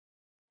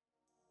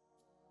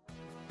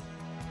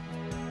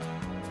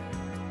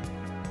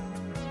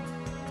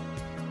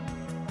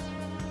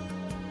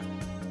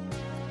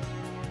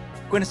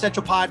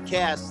Quintessential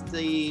Podcast,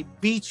 the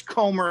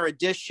Beachcomber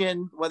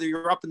edition. Whether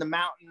you're up in the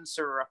mountains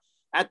or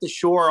at the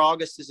shore,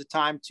 August is a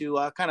time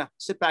to kind of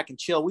sit back and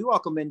chill. We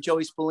welcome in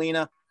Joey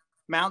Spallina,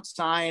 Mount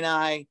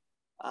Sinai,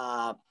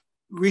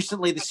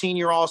 recently the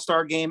Senior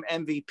All-Star Game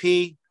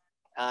MVP,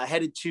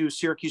 headed to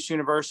Syracuse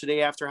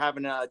University after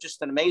having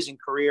just an amazing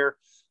career.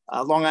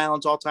 Long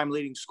Island's all-time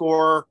leading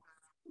scorer.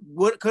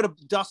 What could have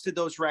dusted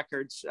those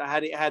records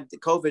had the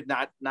COVID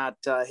not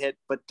hit,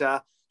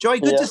 but Joey,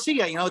 good to see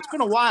you. You know, it's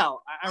been a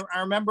while.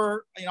 I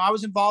remember, I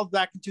was involved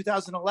back in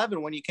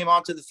 2011 when you came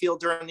onto the field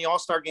during the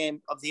All-Star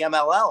game of the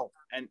MLL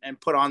and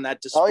put on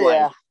that display. Oh,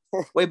 yeah.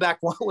 way back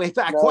no when.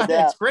 Doubt.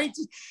 It's great.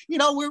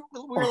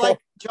 We're like,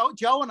 Joe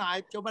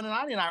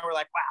Beninati and I were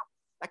like, wow,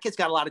 that kid's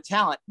got a lot of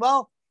talent.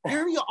 Well,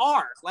 here you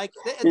are. Like,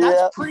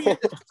 that's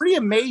pretty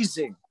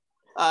amazing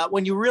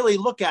when you really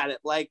look at it.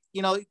 Like,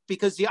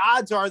 because the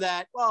odds are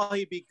that, well,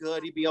 he'd be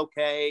good. He'd be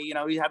okay. He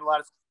had a lot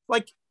of,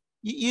 like,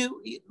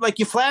 you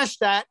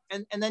flashed that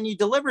and then you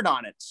delivered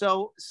on it.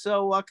 So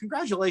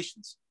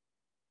congratulations.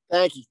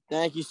 Thank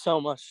you so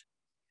much.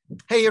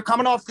 Hey, you're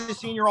coming off the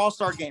Senior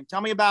All-Star game.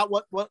 Tell me about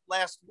what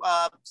last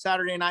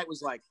Saturday night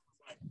was like.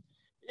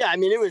 Yeah, I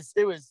mean, it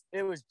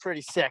was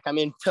pretty sick. I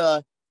mean,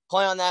 to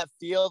play on that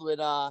field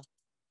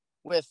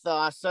with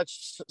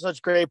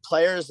such great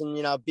players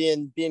and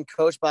being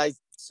coached by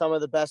some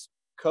of the best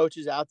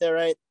coaches out there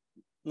right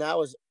now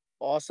was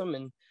awesome.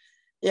 And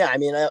yeah, I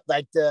mean,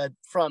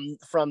 from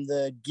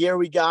the gear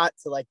we got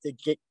to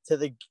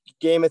the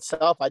game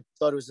itself, I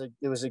thought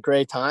it was a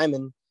great time.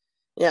 And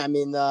yeah, I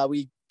mean,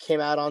 we came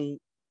out on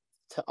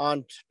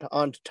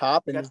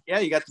top, and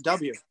you got the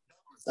W.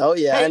 Oh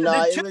yeah, hey, and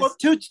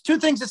two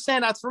things that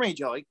stand out for me,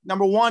 Joey.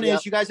 Number one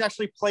is you guys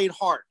actually played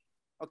hard.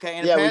 Okay,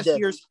 and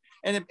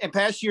in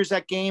past years,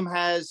 that game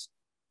has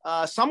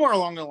somewhere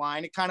along the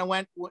line, it kind of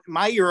went.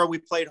 My era, we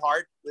played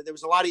hard. There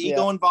was a lot of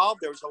ego involved.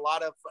 There was a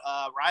lot of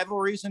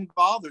rivalries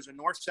involved. There's a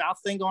north-south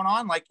thing going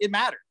on. Like, it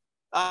mattered.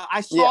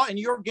 I saw in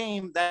your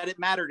game that it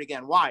mattered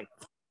again. Why?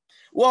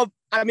 Well,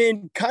 I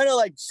mean, kind of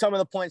like some of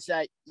the points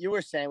that you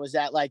were saying was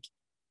that like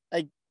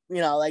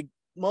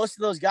most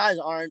of those guys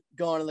aren't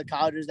going to the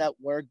colleges that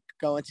we're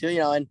going to,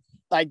 and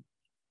like,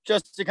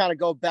 just to kind of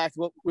go back to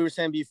what we were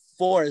saying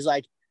before is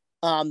like,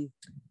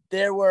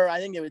 there were, I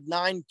think it was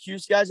 9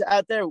 Cuse guys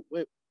out there,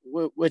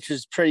 which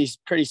was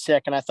pretty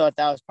sick. And I thought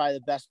that was probably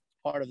the best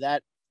part of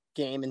that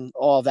game and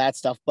all of that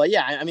stuff. But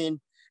yeah, I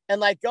mean,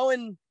 and like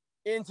going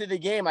into the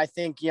game, I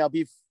think,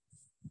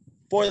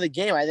 before the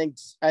game, I think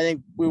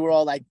we were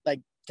all like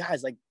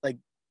guys, like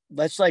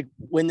let's like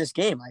win this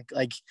game.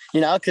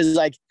 Cause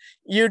like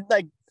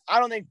I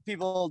don't think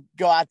people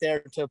go out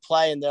there to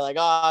play and they're like,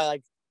 oh,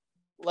 like,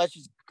 let's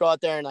just go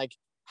out there and like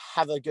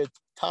have a good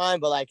time.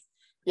 But like,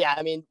 yeah,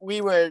 I mean,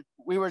 we were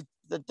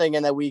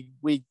thinking that we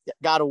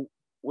got to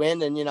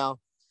win, and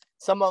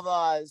some of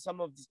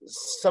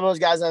those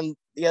guys on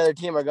the other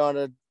team are going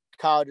to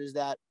colleges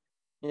that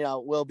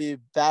we'll be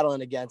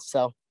battling against.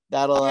 So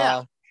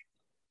that'll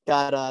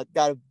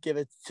gotta give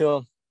it to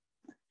them.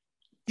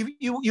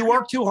 You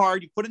work too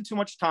hard. You put in too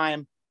much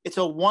time. It's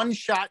a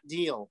one-shot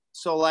deal,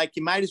 so like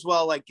you might as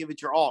well like give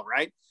it your all,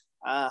 right?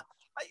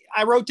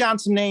 I wrote down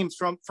some names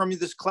from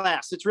this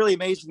class. It's really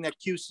amazing that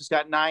Cuse has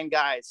got 9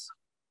 guys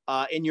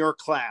in your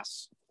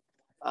class.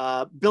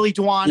 Billy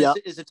Dwan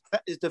is a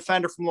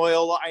defender from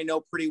Loyola. I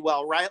know pretty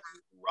well.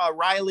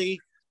 Riley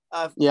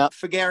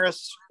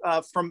Figueres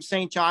from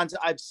St. John's,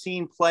 I've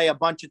seen play a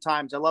bunch of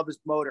times. I love his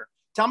motor.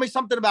 Tell me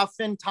something about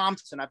Finn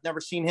Thompson. I've never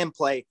seen him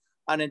play,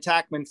 an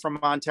attackman from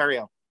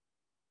Ontario.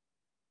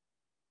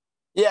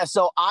 Yeah,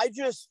 so I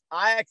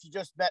actually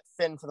just met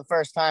Finn for the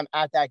first time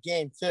at that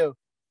game too,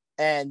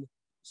 and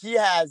he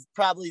has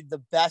probably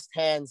the best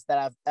hands that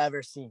I've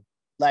ever seen.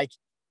 Like,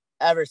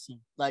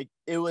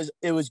 it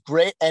was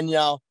great, and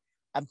I'm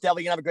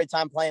definitely gonna have a great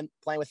time playing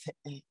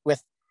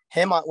with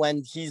him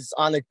when he's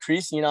on the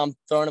crease. I'm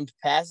throwing him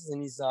passes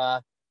and he's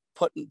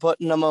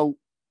putting them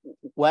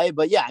away.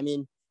 But yeah, I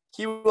mean,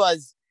 he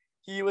was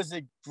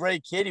a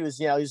great kid. He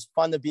was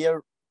fun to be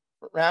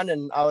around,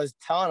 and I was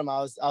telling him, I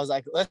was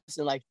like,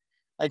 listen, like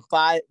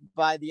by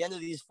the end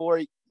of these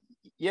 4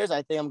 years,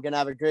 I think I'm gonna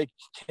have a great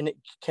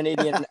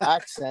Canadian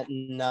accent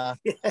and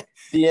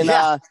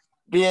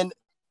being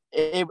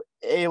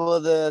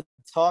able to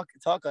talk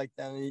like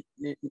them,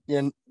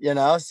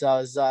 so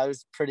I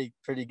was pretty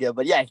good.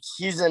 But yeah,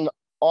 he's an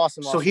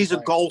awesome. So he's player.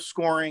 A goal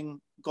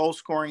scoring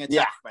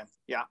attackman.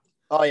 Yeah.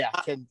 Oh yeah,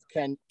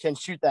 can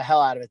shoot the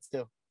hell out of it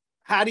too.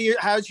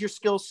 How's your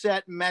skill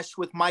set mesh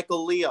with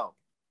Michael Leo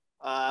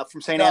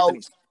from St.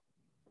 Anthony's?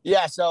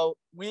 Yeah, so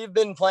we've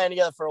been playing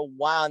together for a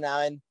while now,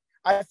 and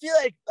I feel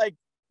like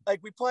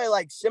we play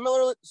like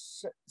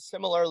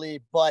similarly,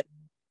 but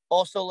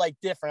also like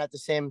different at the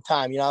same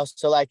time,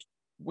 So like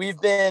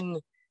we've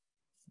been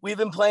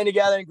playing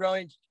together and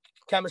growing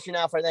chemistry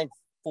now for I think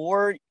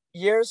 4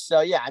 years.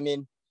 So yeah, I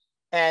mean,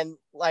 and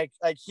like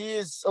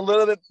he's a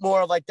little bit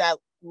more of like that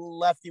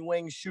lefty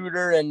wing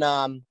shooter and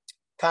kind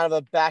of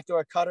a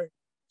backdoor cutter.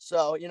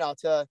 So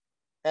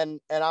and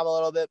I'm a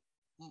little bit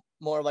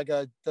more like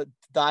the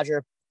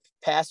Dodger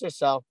passer.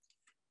 So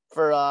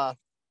for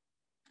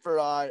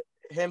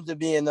him to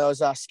be in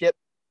those skip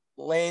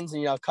lanes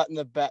and cutting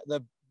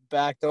the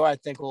back door, I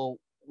think will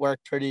work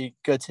pretty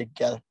good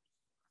together.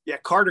 Yeah,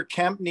 Carter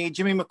Kempney,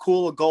 Jimmy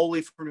McCool, a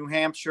goalie from New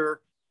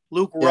Hampshire,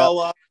 Luke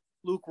Yep.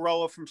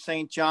 Roa from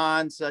St.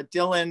 John's,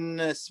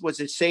 Dylan was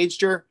it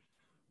Sager,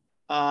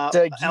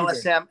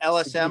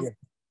 LSM,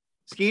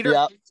 Skeeter.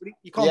 Yep.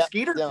 You call him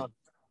Skeeter?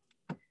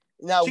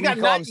 No, so you got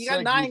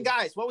 9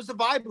 guys. What was the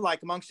vibe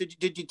like amongst?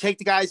 Did you take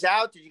the guys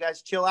out? Did you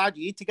guys chill out?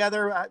 You eat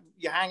together?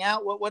 You hang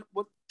out? What?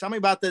 Tell me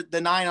about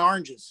the 9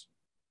 oranges.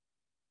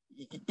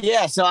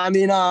 Yeah, so I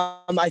mean,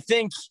 I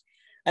think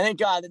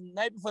the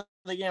night before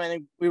the game, I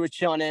think we were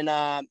chilling in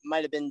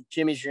might have been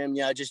Jimmy's room,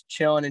 just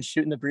chilling and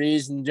shooting the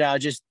breeze and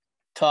just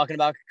talking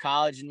about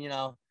college and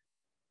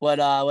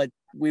what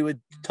we would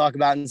talk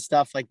about and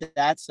stuff like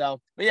that. So,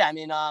 but yeah, I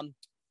mean,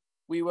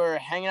 we were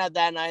hanging out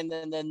that night, and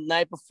then the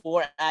night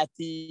before at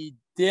the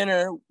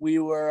dinner, we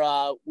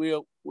were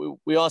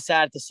we all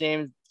sat at the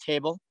same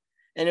table,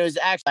 and it was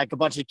actually like a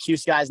bunch of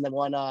Cuse guys and then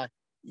one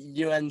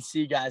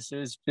UNC guys.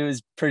 So it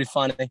was pretty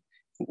funny.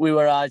 We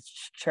were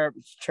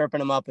chirping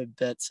them up a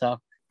bit. So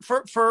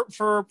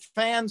for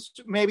fans,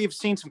 maybe have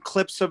seen some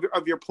clips of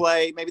your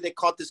play. Maybe they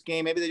caught this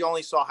game. Maybe they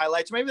only saw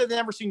highlights. Maybe they've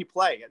never seen you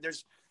play.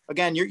 There's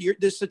again,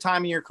 this is a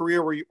time in your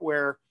career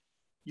where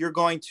you're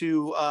going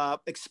to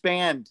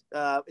expand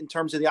in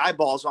terms of the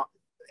eyeballs,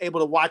 able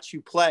to watch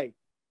you play.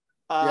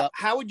 Yep.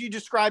 How would you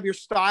describe your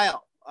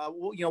style?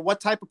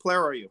 What type of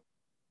player are you?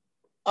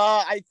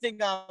 I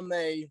think I'm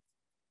a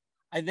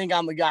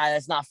guy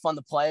that's not fun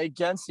to play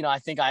against. I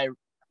think I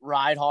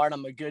ride hard.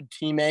 I'm a good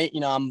teammate.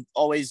 I'm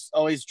always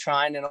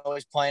trying and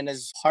always playing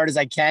as hard as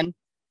I can.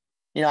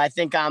 I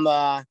think I'm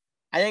a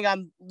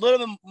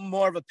little bit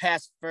more of a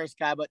pass first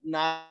guy, but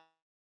not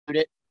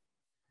it.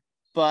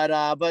 But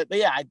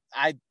yeah,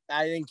 I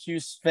think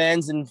Cuse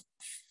fans and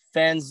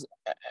fans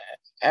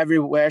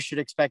everywhere should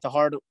expect a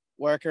hard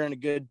worker and a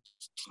good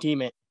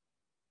teammate.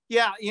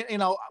 Yeah,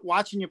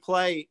 watching you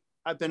play,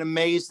 I've been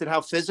amazed at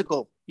how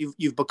physical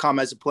you've become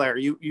as a player.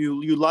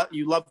 You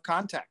love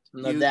contact.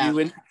 No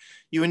doubt.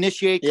 You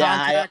initiate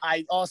contact.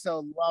 I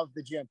also love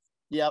the gym.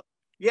 Yep.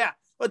 Yeah,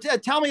 but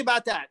tell me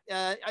about that.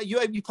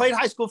 You played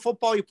high school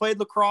football. You played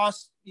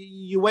lacrosse.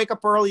 You wake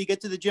up early. You get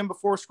to the gym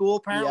before school.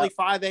 Apparently,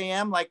 5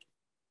 a.m. Like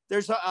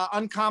there's an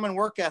uncommon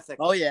work ethic.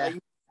 Oh yeah.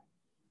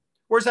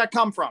 Where's that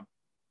come from?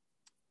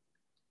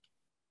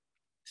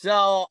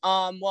 So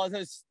well,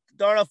 to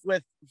start off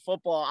with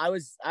football, I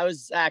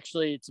was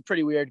actually, it's a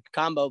pretty weird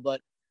combo,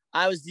 but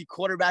I was the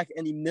quarterback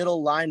and the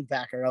middle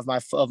linebacker of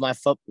my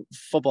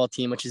football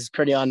team, which is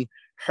pretty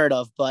unheard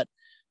of. But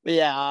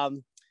yeah,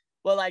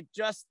 well, like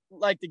just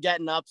like the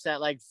getting ups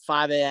at like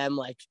 5 a.m.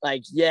 Like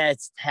yeah,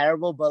 it's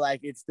terrible, but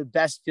like it's the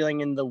best feeling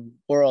in the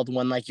world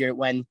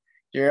when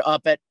you're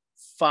up at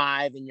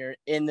 5 and you're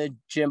in the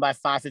gym by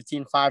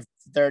 5:15,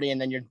 5:30, and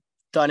then you're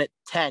done at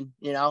 10.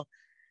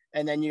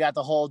 And then you got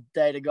the whole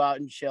day to go out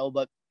and chill.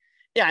 But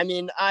yeah, I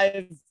mean,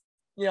 I've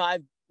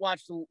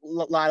watched a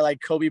lot of like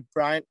Kobe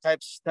Bryant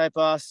type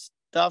stuff.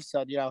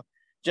 So,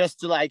 just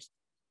to like,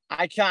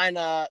 I kind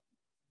of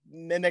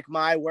mimic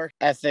my work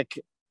ethic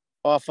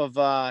off of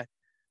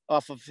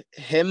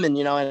him and,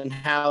 and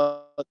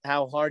how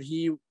hard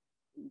he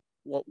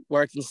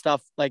worked and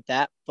stuff like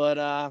that.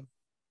 But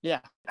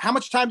yeah. How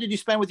much time did you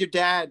spend with your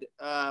dad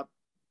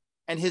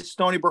and his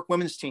Stony Brook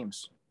women's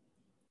teams?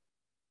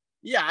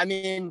 Yeah, I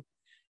mean,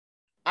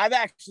 I've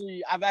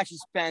actually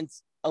spent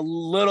a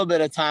little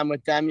bit of time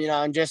with them,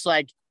 and just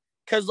like,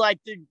 cause like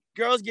the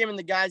girls game and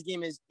the guys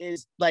game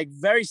is like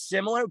very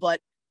similar,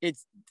 but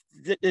it's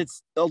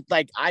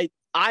like, I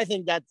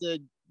think that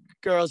the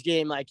girls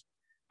game, like,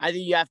 I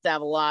think you have to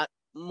have a lot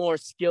more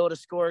skill to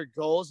score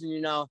goals.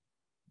 And,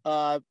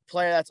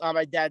 player that's on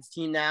my dad's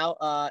team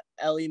now,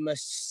 Ellie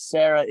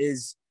Macera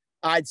is,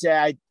 I'd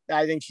say,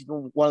 I think she's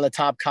one of the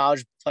top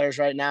college players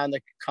right now in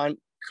the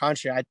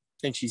country. I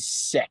think she's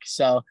sick.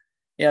 So,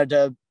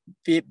 to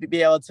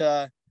be able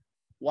to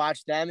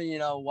watch them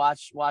and,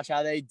 watch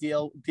how they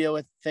deal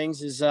with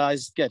things is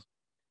good.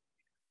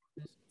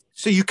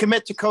 So you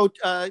commit to Coach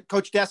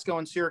Desko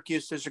in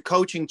Syracuse. There's a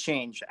coaching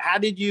change. How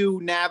did you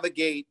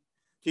navigate?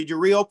 Did you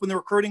reopen the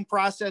recruiting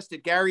process?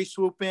 Did Gary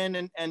swoop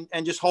in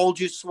and just hold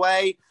you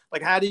sway?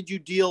 Like, how did you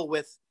deal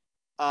with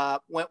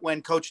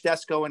when Coach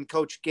Desko and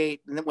Coach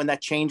Gate, when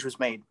that change was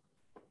made?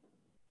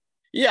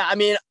 Yeah, I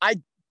mean, I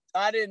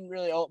didn't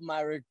really open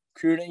my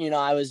recruiting.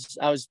 I was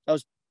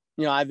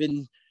I've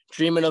been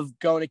dreaming of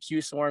going to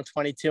Cuse wearing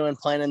 22 and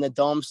playing in the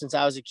Dome since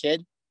I was a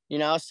kid.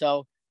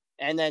 So,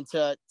 and then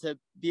to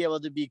be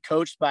able to be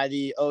coached by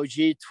the OG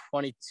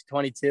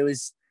 2022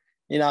 is,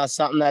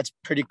 something that's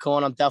pretty cool,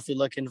 and I'm definitely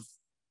looking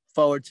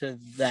forward to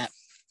that.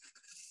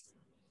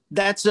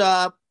 That's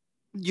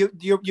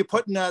you're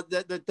putting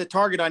the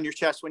target on your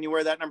chest when you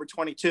wear that number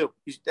 22.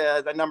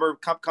 That number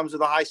comes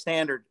with a high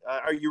standard.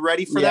 Are you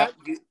ready for that?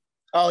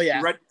 Oh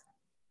yeah,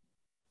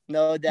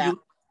 no doubt.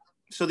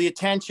 So the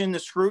attention, the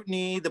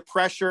scrutiny, the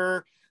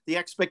pressure, the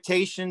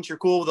expectations, you're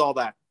cool with all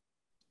that?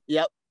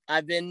 Yep.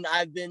 I've been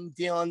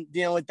dealing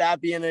with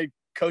that, being a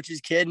coach's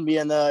kid and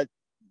being the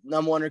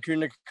number one recruit in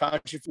the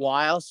country for a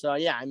while. So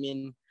yeah, I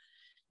mean,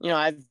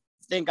 I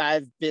think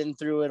I've been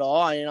through it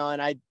all,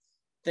 and I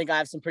think I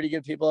have some pretty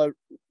good people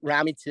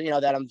around me too,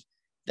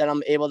 that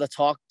I'm able to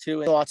talk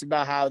to and thoughts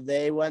about how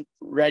they went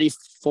ready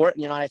for it.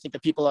 And I think the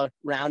people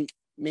around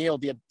me will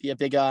be a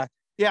big help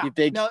with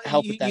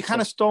that. You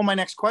kind of stole my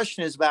next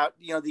question, is about,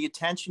 the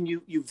attention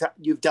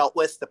you've dealt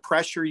with, the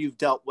pressure you've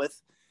dealt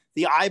with,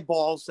 the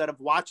eyeballs that have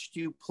watched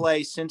you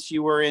play since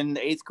you were in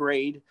 8th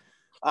grade.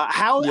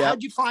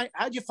 How'd you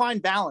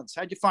find balance?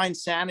 How'd you find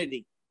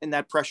sanity in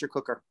that pressure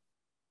cooker?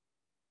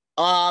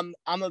 I'm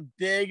a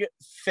big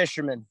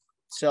fisherman.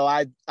 So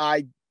I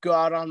go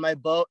out on my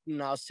boat,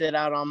 and I'll sit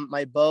out on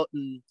my boat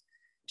and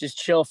just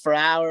chill for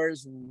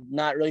hours and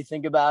not really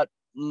think about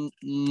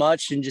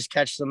much, and just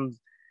catch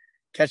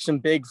some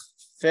big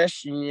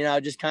fish,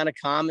 and just kind of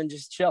calm and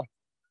just chill.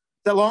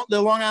 The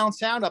Long Island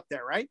Sound up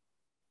there, right?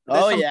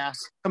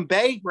 Some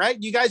bay, right?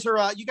 You guys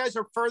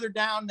are further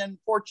down than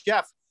Fort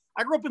Jeff.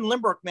 I grew up in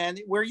Lynbrook, man.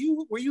 Where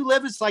you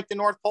live is like the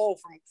North Pole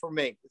for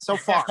me. It's so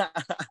far.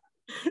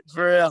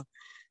 For real.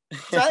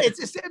 So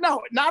it's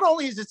no. Not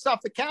only is it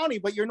Suffolk County,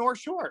 but you're North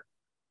Shore.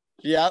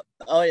 Yep.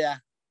 Oh yeah.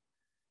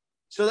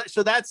 So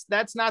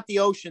that's not the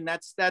ocean.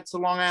 That's the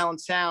Long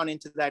Island Sound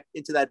into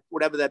that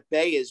whatever that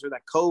bay is, or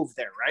that cove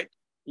there, right?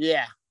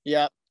 Yeah.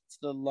 Yep. It's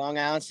the Long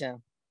Island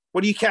Sound.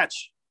 What do you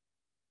catch?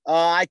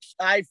 I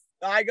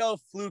go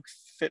fluke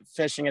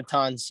fishing a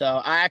ton. So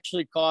I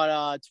actually caught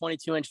a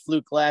 22-inch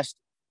fluke last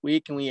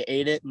week, and we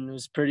ate it, and it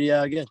was pretty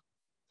good.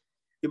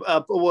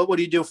 What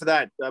do you do for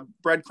that?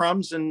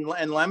 Breadcrumbs and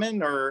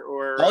lemon,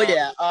 or? Oh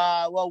yeah.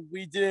 Well,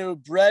 we do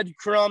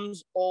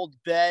breadcrumbs, Old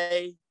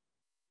Bay,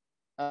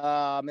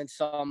 and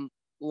some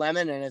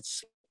lemon, and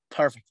it's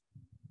perfect.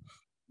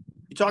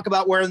 You talk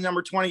about wearing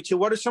number 22.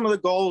 What are some of the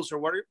goals, or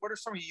what are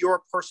some of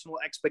your personal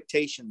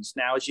expectations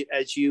now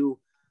as you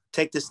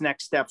take this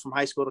next step from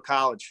high school to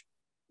college?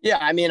 Yeah,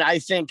 I mean, I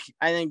think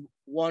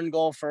one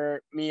goal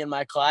for me and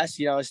my class,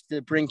 is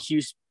to bring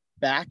Cuse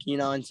back,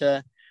 and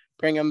to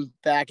bring them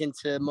back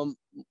into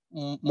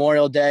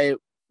Memorial Day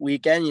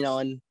weekend,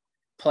 and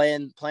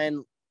playing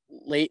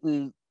late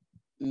in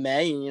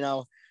May,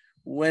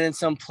 winning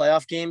some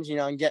playoff games,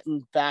 and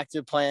getting back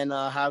to playing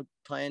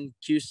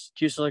Cuse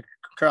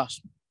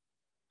lacrosse.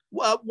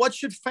 Well, what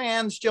should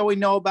fans, Joey,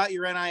 know about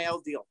your NIL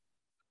deal?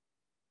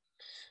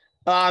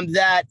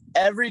 That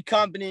every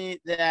company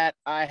that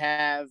I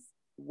have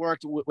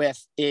worked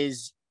with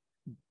is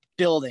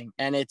building,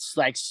 and it's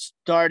like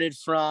started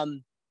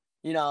from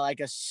like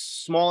a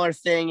smaller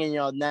thing, and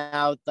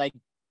now, like,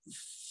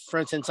 for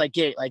instance, like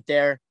Gate, like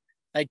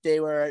they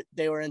were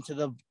into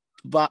the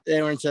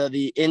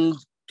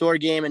indoor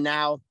game, and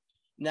now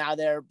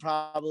they're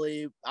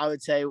probably, I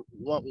would say,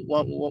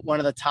 one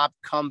of the top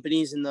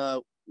companies in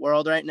the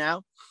world right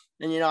now.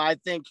 And I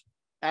think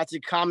that's a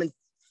common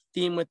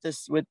theme with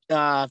this, with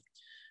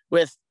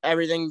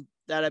everything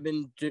that I've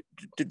been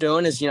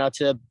doing, is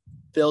to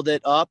build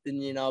it up,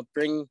 and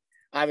bring,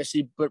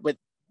 obviously, with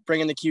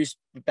bringing the Cuse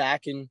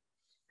back and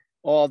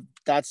all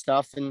that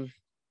stuff. And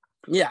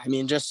yeah, I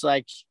mean, just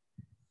like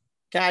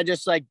kind of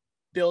just like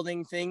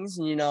building things,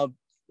 and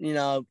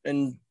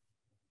and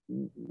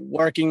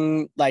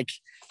working, like,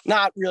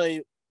 not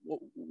really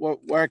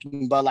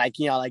working, but like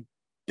like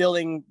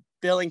building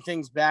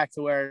things back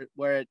to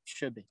where it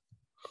should be.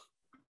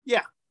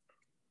 Yeah,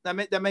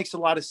 that makes a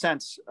lot of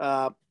sense.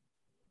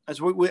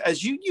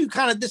 As you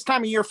kind of, this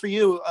time of year for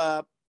you,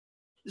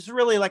 this is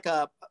really like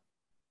a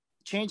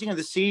changing of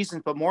the season,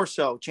 but more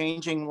so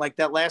changing, like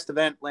that last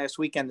event last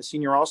weekend, the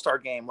Senior All-Star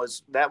Game,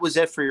 was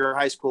it for your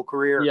high school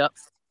career. Yep.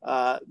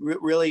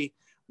 Really,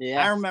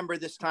 yeah. I remember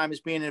this time as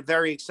being a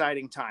very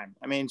exciting time.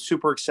 I mean,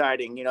 super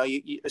exciting.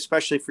 You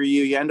especially for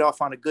you, you end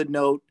off on a good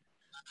note.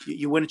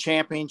 You win a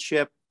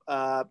championship.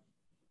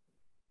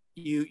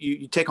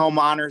 You take home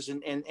honors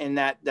in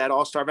that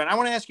All-Star event. I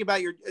want to ask you about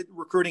your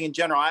recruiting in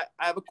general. I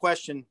have a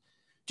question.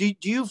 Do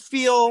you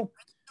feel?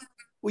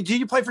 Did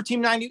you play for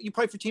Team 90? You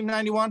played for Team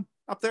 91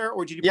 up there,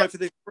 or did you play for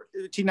the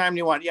Team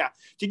 91? Yeah.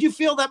 Did you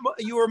feel that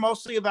you were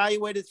mostly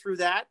evaluated through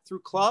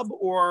club,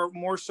 or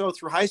more so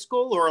through high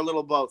school, or a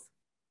little both?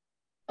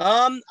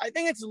 I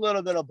think it's a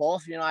little bit of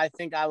both. I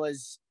think I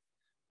was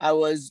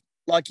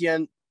lucky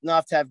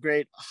enough to have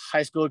great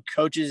high school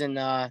coaches,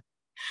 and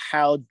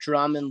Harold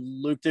Drum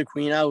and Luke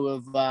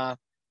DeQuino,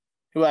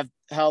 who have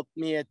helped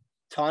me a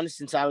ton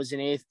since I was in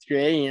 8th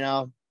grade,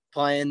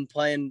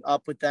 playing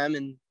up with them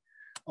and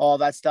all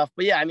that stuff.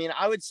 But yeah, I mean,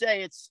 I would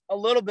say it's a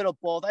little bit of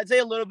both. I'd say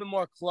a little bit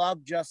more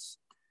club, just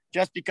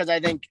because I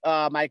think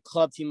my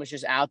club team was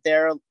just out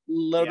there a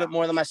little bit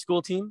more than my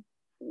school team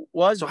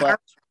was. So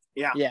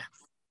yeah.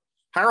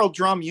 Harold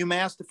Drum,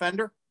 UMass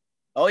defender.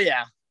 Oh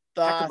yeah,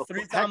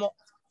 three-time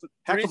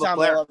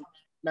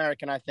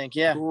All-American, I think.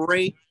 Yeah,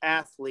 great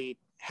athlete,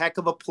 heck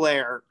of a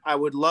player. I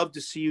would love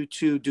to see you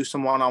two do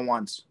some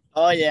one-on-ones.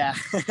 Oh yeah.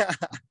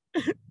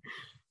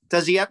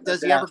 Does he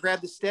ever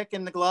grab the stick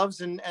and the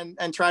gloves and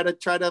try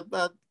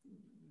to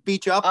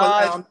beat you up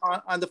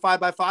on the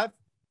 5x5?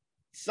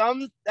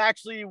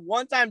 Actually,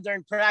 one time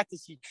during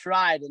practice he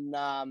tried, and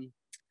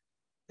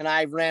and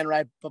I ran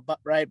right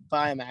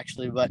by him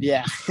actually. But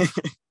yeah,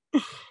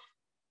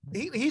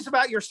 He's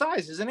about your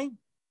size, isn't he?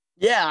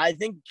 yeah, I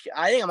think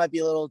I might be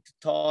a little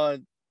taller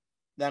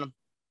than him.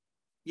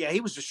 Yeah, he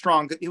was a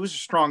strong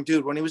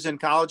dude. When he was in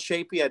college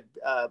shape, he had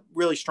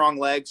really strong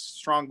legs,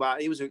 strong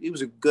body. He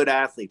was a good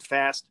athlete,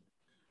 fast,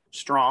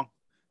 strong.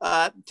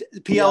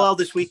 PLL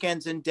this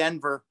weekend's in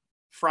Denver,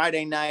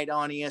 Friday night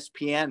on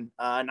ESPN,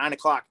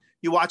 9:00.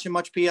 You watching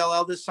much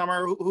PLL this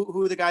summer?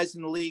 Who are the guys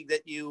in the league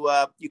that you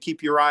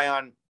keep your eye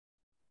on?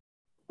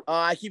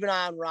 I keep an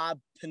eye on Rob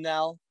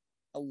Pennell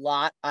a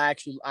lot. I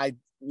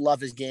love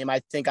his game. I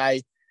think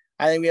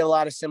we have a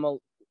lot of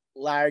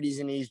similarities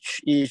in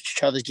each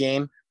other's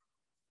game.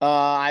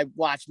 I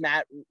watch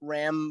Matt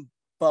Rambo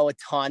a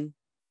ton.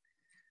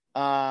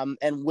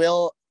 And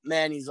Will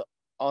Manny's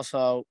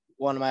also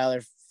one of my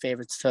other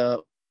favorites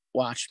to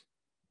watch.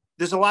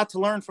 There's a lot to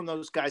learn from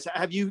those guys.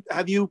 Have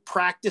you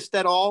practiced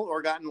at all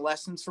or gotten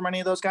lessons from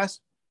any of those guys?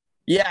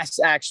 Yes,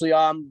 actually.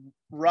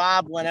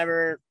 Rob,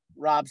 whenever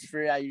Rob's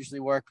free, I usually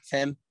work with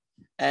him.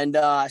 And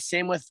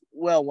same with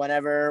Will.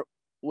 Whenever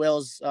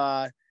Will's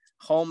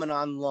home and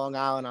on Long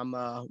Island,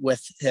 I'm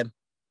with him.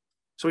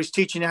 So he's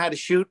teaching you how to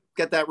shoot,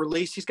 get that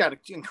release. He's got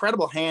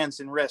incredible hands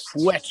and wrists.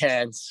 Quick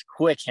hands,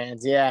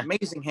 yeah.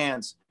 Amazing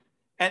hands.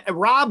 And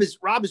Rob is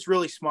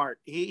really smart.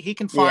 He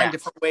can find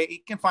different ways. He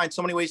can find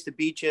so many ways to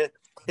beat you.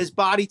 His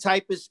body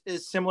type is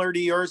similar to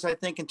yours, I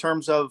think, in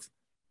terms of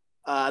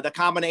the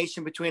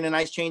combination between a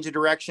nice change of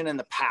direction and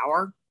the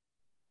power.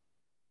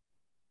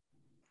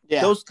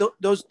 Yeah,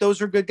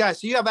 those are good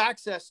guys. So you have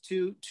access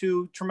to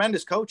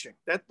tremendous coaching.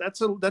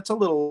 That's a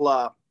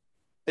little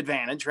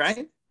advantage,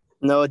 right?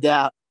 No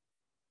doubt.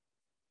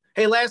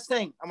 Hey, last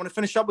thing, I'm going to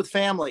finish up with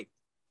family.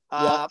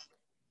 I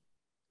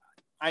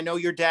know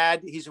your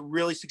dad. He's a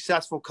really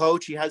successful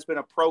coach. He has been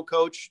a pro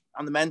coach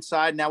on the men's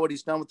side. Now what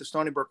he's done with the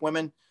Stony Brook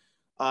women.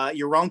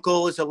 Your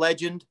uncle is a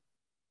legend,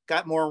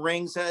 got more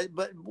rings.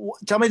 But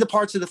tell me the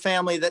parts of the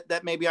family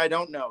that maybe I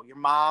don't know. Your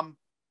mom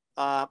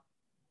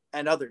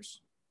and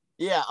others.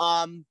 Yeah.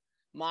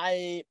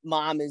 My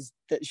mom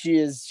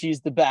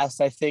she's the best.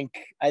 I think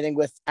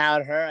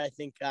without her, I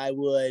think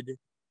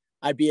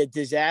I'd be a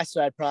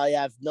disaster. I'd probably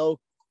have no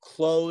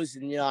clothes,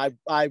 and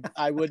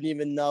I wouldn't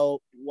even know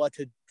what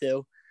to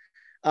do.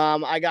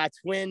 I got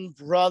twin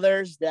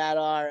brothers that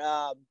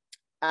are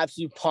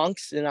absolute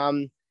punks, and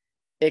I'm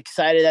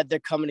excited that they're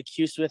coming to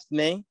Cuse with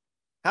me.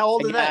 How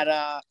old are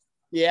they?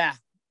 Yeah,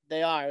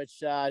 they are,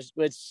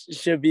 which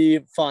should be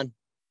fun.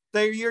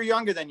 You're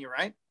younger than you,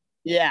 right?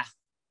 Yeah.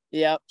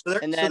 Yep. So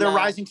they're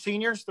rising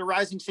seniors? They're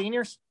rising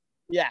seniors?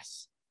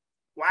 Yes.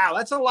 Wow,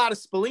 that's a lot of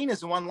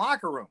Spalinas in one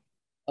locker room.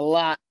 A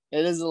lot.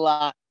 It is a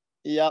lot.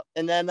 Yep.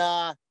 And then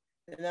I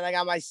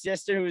got my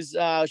sister who's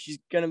she's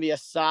gonna be a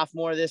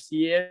sophomore this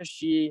year.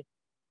 She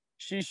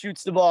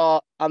shoots the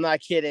ball, I'm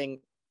not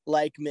kidding,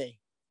 like me.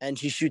 And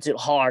she shoots it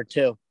hard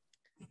too.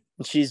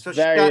 And she's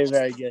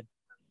very good.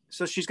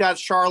 So she's got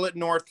Charlotte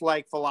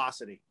North-like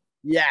velocity.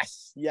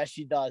 Yes,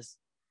 she does.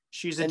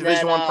 She's a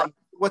Division One.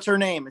 What's her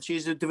name? And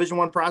she's a Division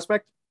One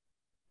prospect.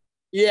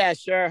 Yeah,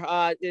 sure.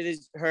 It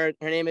is her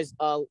name is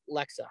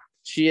Alexa.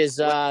 She is.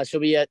 She'll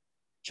be a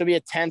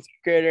 10th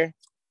grader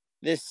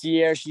this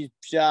year.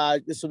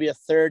 This will be a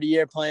third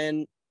year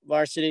playing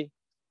varsity.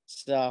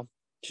 So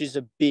she's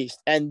a beast.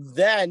 And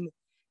then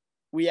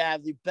we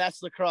have the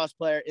best lacrosse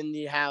player in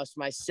the house,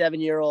 my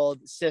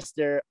 7-year-old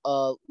sister,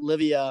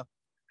 Olivia,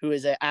 who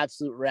is an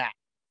absolute rat.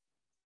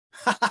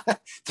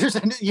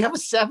 You have a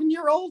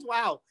 7-year-old?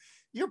 Wow.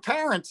 Your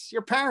parents,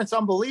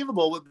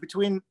 unbelievable.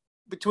 Between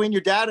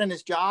your dad and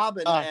his job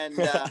and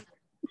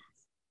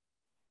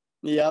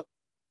Yep.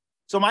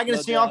 So am I going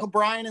to see Uncle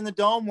Brian in the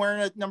Dome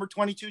wearing a number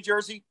 22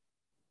 jersey?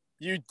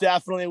 You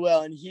definitely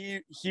will, and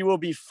he will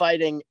be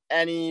fighting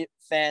any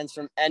fans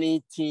from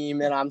any team,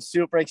 and I'm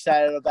super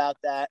excited about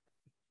that,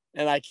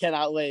 and I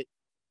cannot wait.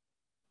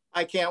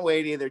 I can't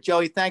wait either.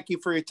 Joey, thank you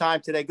for your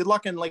time today. Good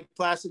luck in Lake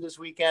Placid this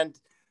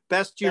weekend.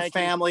 Best to your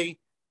family.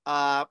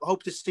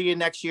 Hope to see you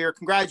next year.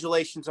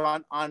 Congratulations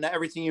on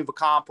everything you've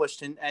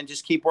accomplished, and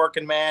just keep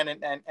working, man,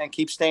 and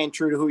keep staying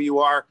true to who you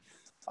are.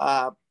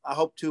 I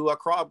hope to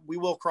we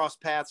will cross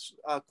paths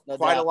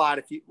quite a lot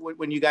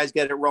when you guys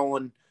get it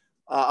rolling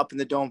up in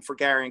the Dome for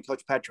Gary and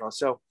Coach Petro.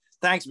 So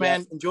thanks,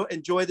 man. Yes.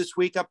 Enjoy this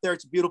week up there.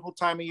 It's a beautiful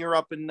time of year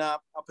up in the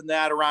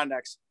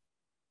Adirondacks.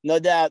 No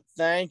doubt.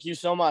 Thank you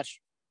so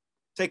much.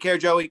 Take care,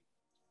 Joey.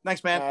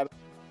 Thanks, man.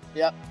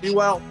 Yep. Be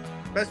well.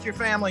 Best to your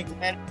family.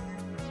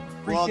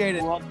 Appreciate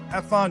it.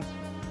 Have fun.